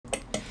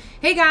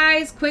Hey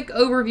guys, quick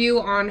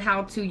overview on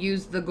how to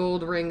use the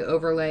gold ring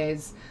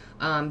overlays.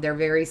 They're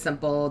very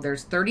simple.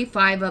 There's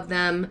 35 of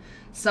them.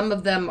 Some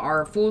of them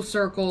are full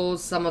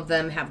circles. Some of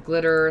them have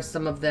glitter.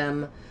 Some of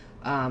them,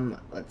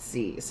 let's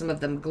see, some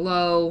of them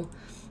glow.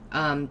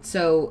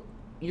 So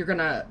you're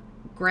gonna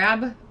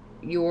grab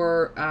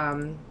your,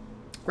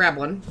 grab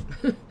one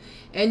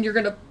and you're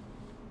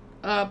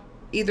gonna,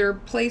 either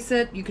place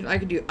it,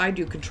 I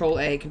do Control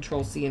A,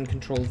 Control C, and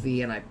Control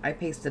V, and I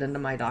paste it into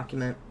my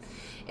document.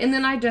 And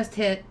then I just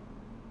hit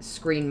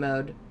screen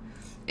mode.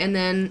 And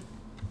then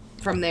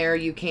from there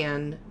you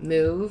can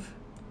move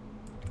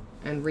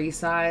and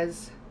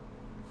resize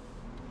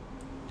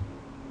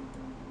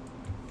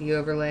the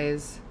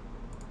overlays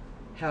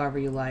however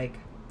you like.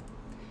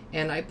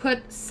 And I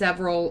put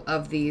several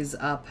of these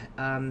up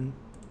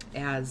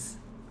as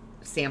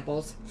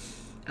samples.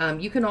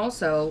 You can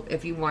also,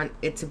 if you want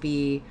it to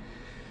be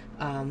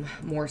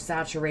more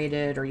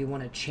saturated or you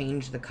want to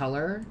change the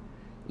color,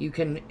 you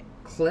can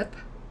clip.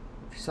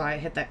 So I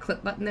hit that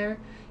clip button there.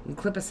 You can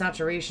clip a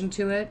saturation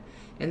to it,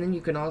 and then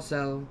you can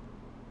also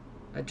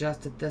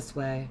adjust it this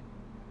way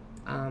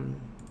and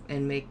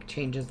make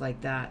changes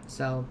like that.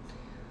 So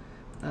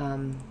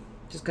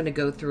just going to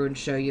go through and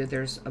show you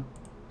there's a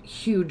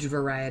huge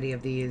variety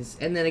of these.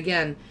 And then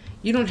again,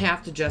 you don't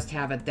have to just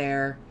have it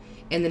there.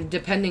 And then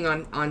depending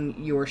on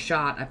your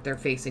shot, if they're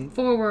facing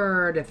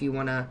forward, if you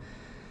want to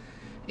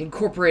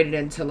incorporate it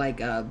into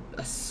like a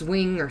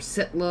swing or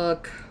sit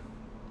look.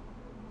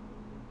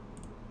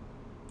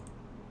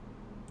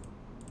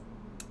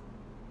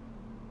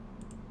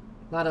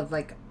 A lot of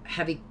like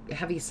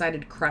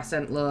heavy-sided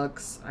crescent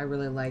looks. I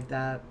really like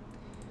that.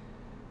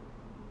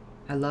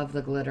 I love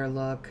the glitter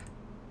look.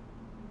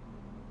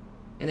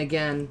 And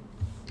again,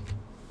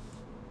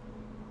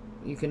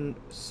 you can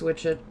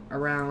switch it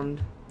around.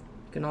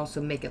 You can also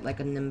make it like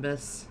a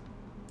nimbus.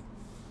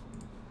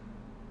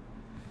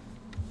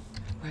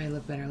 Probably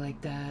look better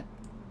like that.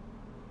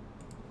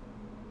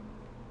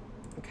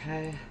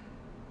 Okay.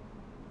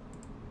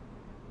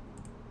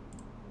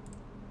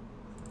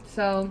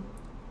 So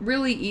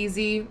really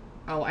easy.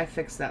 Oh, I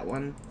fixed that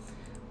one.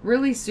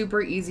 Really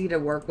super easy to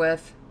work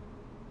with.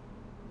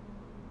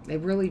 They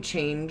really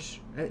change,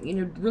 you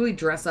know, really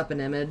dress up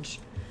an image,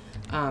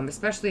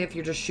 especially if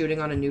you're just shooting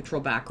on a neutral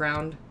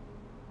background.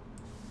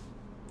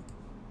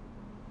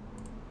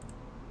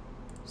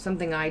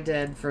 Something I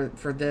did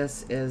for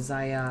this is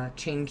I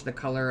changed the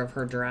color of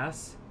her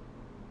dress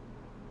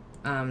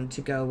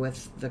to go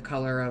with the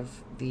color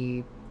of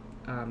the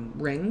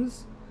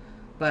rings,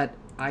 but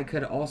I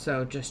could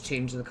also just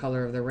change the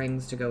color of the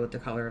rings to go with the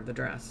color of the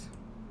dress.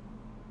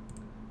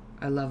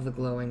 I love the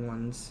glowing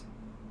ones.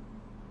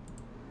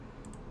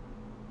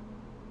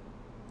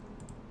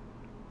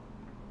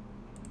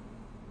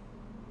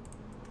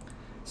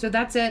 So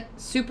that's it.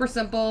 Super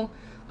simple.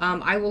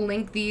 I will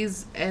link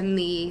these in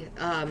the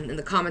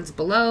comments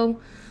below.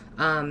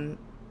 And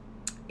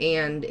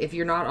if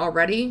you're not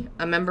already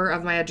a member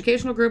of my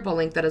educational group, I'll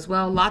link that as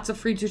well. Lots of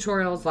free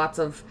tutorials, lots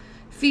of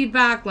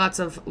feedback, lots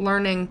of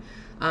learning.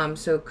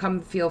 So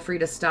come feel free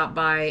to stop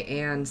by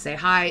and say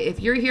hi. If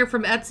you're here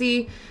from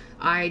Etsy,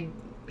 I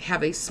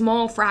have a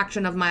small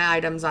fraction of my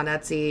items on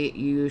Etsy.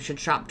 You should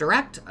shop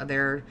direct.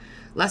 They're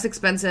less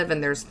expensive,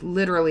 and there's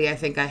literally, I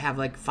think I have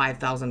like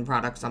 5,000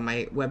 products on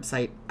my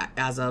website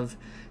as of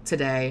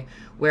today,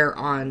 where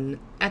on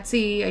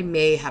Etsy I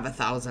may have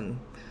 1,000.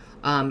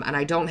 And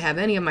I don't have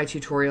any of my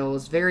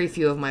tutorials, very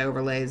few of my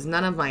overlays,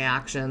 none of my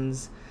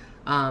actions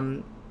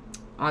on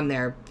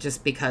there,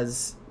 just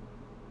because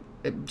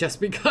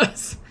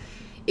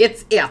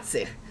it's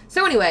Etsy.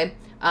 So anyway,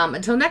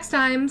 until next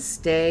time,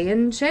 stay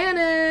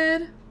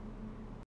enchanted.